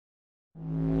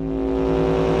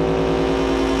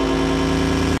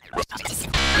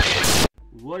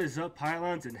What is up,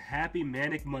 Pylons, and happy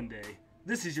Manic Monday.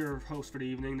 This is your host for the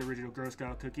evening, the original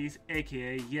Girlscout Cookies,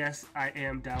 aka, yes, I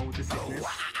am down with the sickness.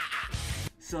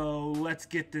 So let's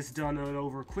get this done and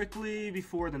over quickly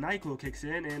before the NyQuil kicks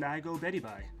in and I go Betty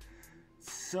bye.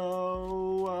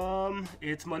 So,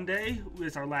 it's Monday.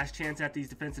 It's our last chance at these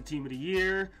Defensive Team of the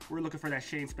Year. We're looking for that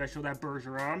Shane special, that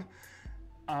Bergeron.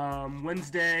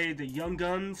 Wednesday, the Young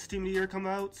Guns Team of the Year come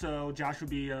out, so Josh will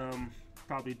be,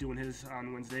 probably doing his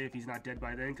on Wednesday if he's not dead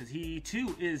by then, because he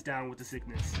too is down with the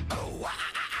sickness.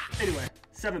 Anyway,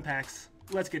 7 packs.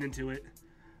 Let's get into it.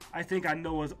 I think I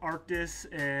Noah's Arctis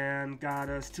and got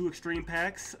us 2 extreme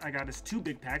packs. I got us 2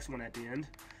 big packs, one at the end,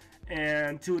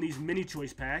 and 2 of these mini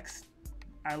choice packs.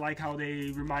 I like how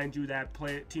they remind you that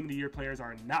Team of the Year players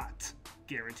are not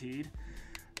guaranteed.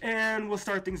 And we'll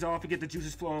start things off and get the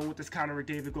juices flowing with this Connor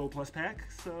McDavid Gold Plus pack.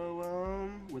 So,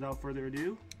 without further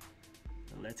ado,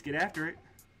 let's get after it.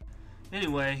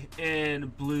 Anyway, in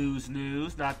Blues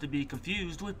news, not to be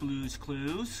confused with Blues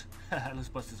Clues. Let's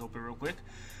bust this open real quick.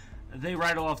 They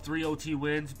rattle off 3 OT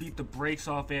wins, beat the brakes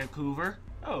off Vancouver.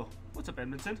 Oh, what's up,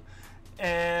 Edmonton?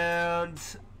 And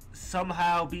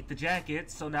somehow beat the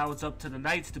Jackets, so now it's up to the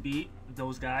Knights to beat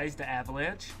those guys, the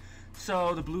Avalanche.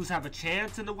 So the Blues have a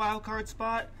chance in the wild card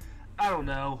spot? I don't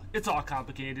know. It's all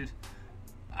complicated.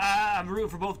 I'm rooting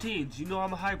for both teams. You know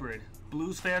I'm a hybrid.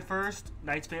 Blues fan first,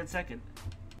 Knights fan second.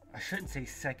 I shouldn't say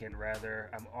second, rather.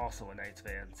 I'm also a Knights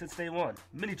fan since day one.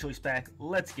 Mini choice pack.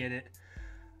 Let's get it.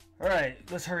 Alright,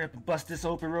 let's hurry up and bust this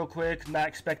open real quick. Not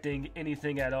expecting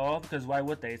anything at all, because why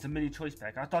would they? It's a mini choice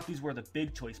pack. I thought these were the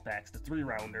big choice packs, the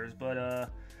 3-rounders, but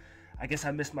I guess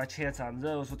I missed my chance on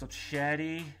those. What's up,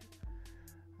 Shaddy?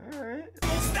 Alright.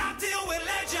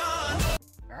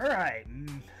 Alright.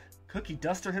 Cookie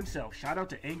Duster himself. Shout out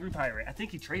to Angry Pirate. I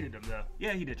think he traded him, though.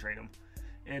 Yeah, he did trade him.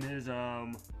 And his,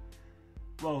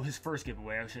 well, his first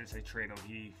giveaway. I shouldn't say trade him.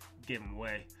 He gave him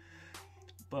away.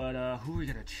 But, who are we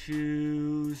gonna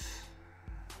choose?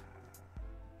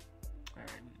 Alright,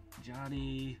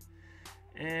 Johnny.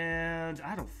 And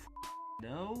I don't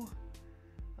know.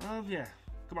 Yeah.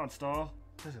 Come on, Stall.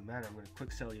 Doesn't matter. I'm gonna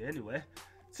quick sell you anyway.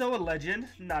 So, a legend.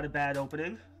 Not a bad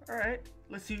opening. Alright.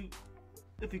 Let's see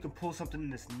if we can pull something in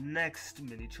this next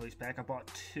mini choice pack. I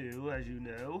bought 2, as you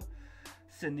know.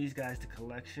 Send these guys to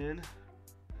collection.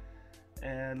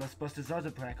 And let's bust this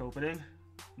other pack opening.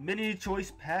 Mini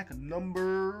choice pack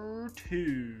number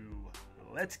 2.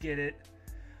 Let's get it.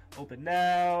 Open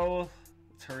now.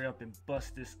 Let's hurry up and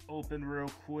bust this open real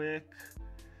quick.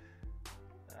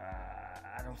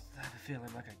 I have a feeling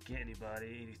I'm not going to get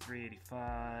anybody. 83,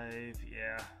 85.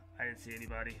 Yeah, I didn't see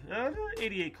anybody.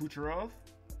 88 Kucherov.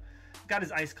 Got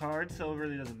his ice card, so it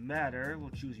really doesn't matter.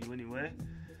 We'll choose you anyway.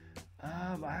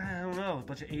 I don't know. A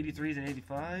bunch of 83s and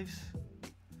 85s.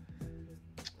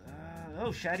 Oh,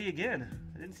 Shaddy again.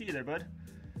 I didn't see you there, bud.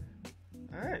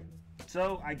 Alright.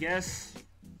 So, I guess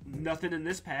nothing in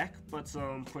this pack, but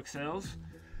some quick sales.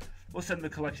 We'll send the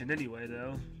collection anyway,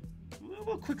 though.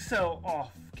 We'll quick sell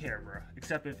off camera,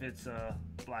 except if it's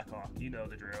Blackhawk. You know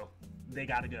the drill. They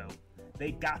gotta go.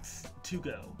 They gots to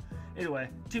go. Anyway,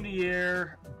 Team of the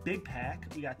Year, big pack.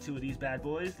 We got 2 of these bad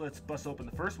boys. Let's bust open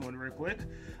the first one real quick.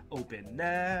 Open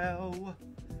now.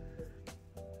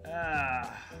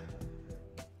 Yeah,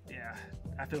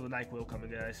 I feel the NyQuil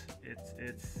coming, guys.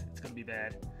 It's gonna be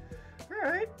bad.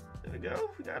 Alright, there we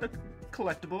go. We got a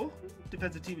collectible.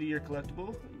 Defensive Team of the Year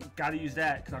collectible. Gotta use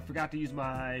that, because I forgot to use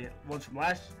my ones from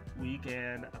last week,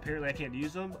 and apparently I can't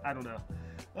use them. I don't know.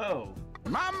 Oh.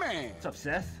 My man! What's up,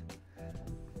 Seth?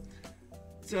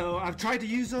 So, I've tried to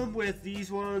use them with these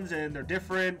ones, and they're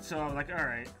different, so I'm like,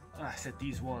 alright. I said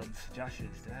these ones. Josh's,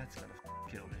 that's gonna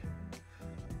kill me.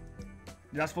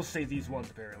 You're not supposed to say these ones,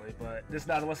 apparently, but this is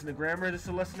not a lesson in grammar, this is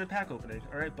a lesson in pack opening.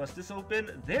 Alright, bust this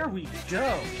open. There we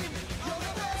go!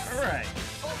 Alright.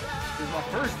 This is my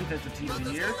first Defensive Team of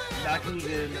the Year. Not going to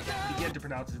even begin to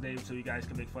pronounce his name so you guys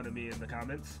can make fun of me in the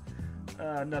comments.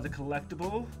 Another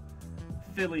collectible.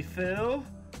 Philly Phil.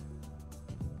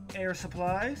 Air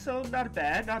Supply. So, not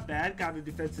bad, not bad. Got a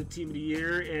Defensive Team of the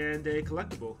Year and a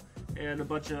collectible. And a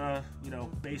bunch of, you know,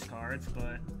 base cards,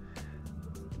 but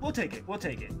we'll take it. We'll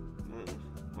take it.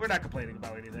 We're not complaining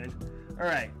about anything.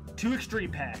 Alright, 2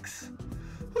 extreme packs.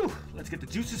 Whew, let's get the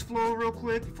juices flowing real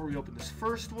quick before we open this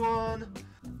first one.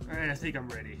 Alright, I think I'm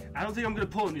ready. I don't think I'm going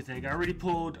to pull anything. I already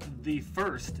pulled the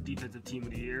first Defensive Team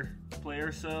of the Year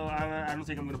player, so I don't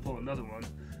think I'm going to pull another one.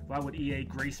 Why would EA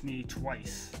grace me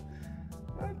twice?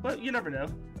 But you never know.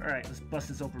 Alright, let's bust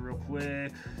this open real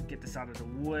quick. Get this out of the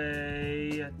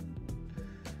way.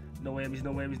 No whammies,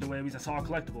 no whammies, no whammies. I saw a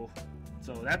collectible,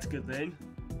 so that's a good thing.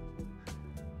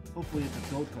 Hopefully it's a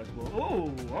gold collectible.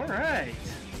 Oh, alright.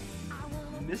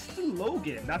 Mr.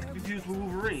 Logan, not to be confused with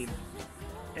Wolverine.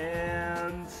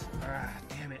 And,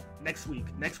 damn it, next week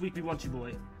we want you,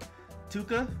 boy.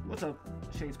 Tuca, what's up?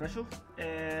 Shane Special.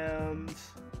 And,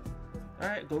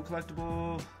 alright, Gold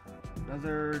Collectible.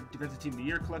 Another Defensive Team of the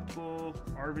Year collectible.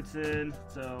 Arvidsson.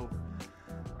 So,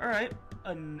 alright,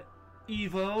 an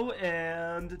Evo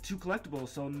and 2 collectibles,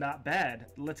 so not bad.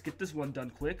 Let's get this one done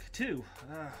quick, too.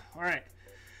 Alright.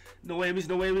 No whammies,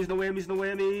 no whammies, no whammies, no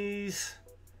whammies.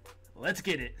 Let's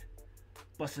get it.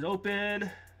 Bust it open.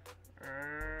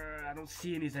 I don't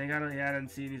see anything. I didn't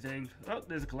see anything. Oh,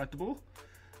 there's a collectible.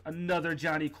 Another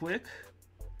Johnny Quick.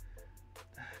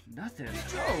 Nothing.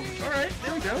 Oh, alright.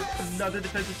 There we go. Another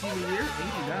Defensive Team of the Year.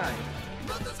 89.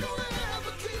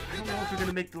 I don't know if you're going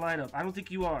to make the lineup. I don't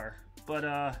think you are.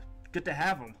 But, good to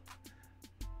have him.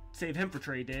 Save him for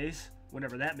trade days.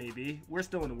 Whenever that may be. We're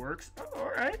still in the works. Oh,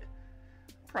 alright.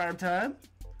 Prime time.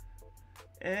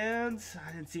 And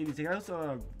I didn't see anything else.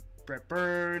 Brett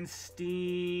Burns,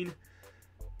 Steen,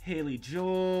 Haley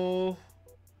Joel.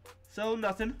 So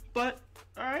nothing, but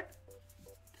alright.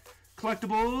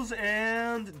 Collectibles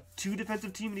and 2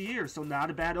 Defensive Team of the Year. So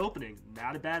not a bad opening.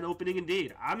 Not a bad opening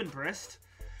indeed. I'm impressed.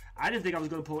 I didn't think I was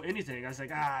going to pull anything. I was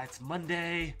like, it's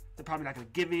Monday. They're probably not going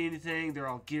to give me anything. They're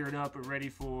all geared up and ready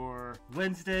for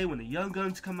Wednesday when the Young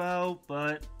Guns come out.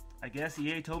 But I guess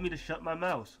EA told me to shut my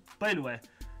mouth. But anyway,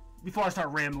 before I start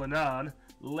rambling on,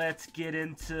 let's get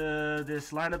into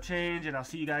this lineup change, and I'll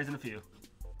see you guys in a few.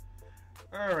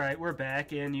 Alright, we're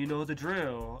back, and you know the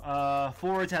drill.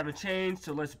 Forwards haven't changed,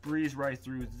 so let's breeze right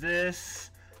through this.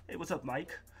 Hey, what's up,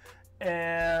 Mike?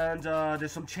 And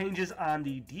there's some changes on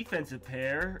the defensive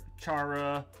pair.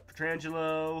 Chara,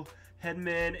 Petrangelo,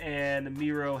 Hedman, and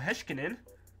Miro Heiskanen.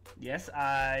 Yes,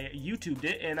 I YouTubed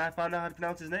it, and I found out how to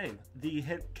pronounce his name. The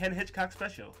Ken Hitchcock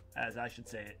special, as I should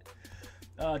say it.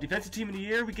 Defensive Team of the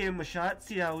Year, we gave him a shot,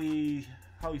 see how he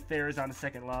fares on the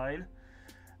second line.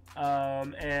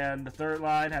 And the third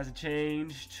line hasn't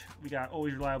changed. We got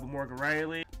always reliable Morgan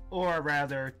Riley, or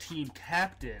rather, team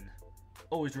captain,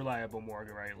 always reliable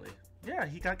Morgan Riley. Yeah,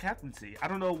 he got captaincy. I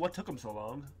don't know what took him so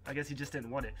long. I guess he just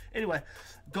didn't want it. Anyway,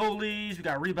 goalies, we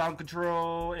got rebound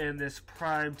control and this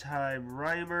primetime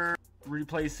Reimer,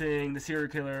 replacing the serial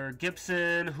killer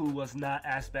Gibson, who was not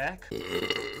asked back.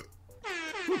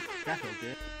 Whew, that felt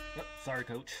good. Yep, sorry,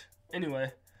 coach.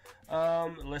 Anyway,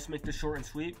 let's make this short and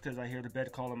sweet because I hear the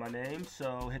bed calling my name.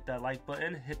 So hit that like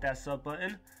button, hit that sub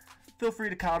button. Feel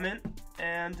free to comment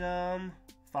and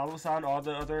follow us on all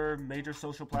the other major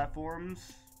social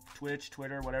platforms, Twitch,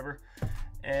 Twitter, whatever.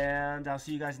 And I'll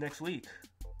see you guys next week.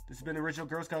 This has been Original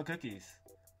Girlscout Cookies.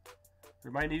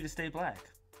 Reminding you to stay black.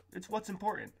 It's what's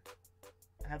important.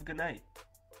 Have a good night.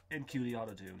 And cue the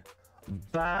auto-tune.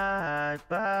 Bye,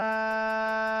 bye.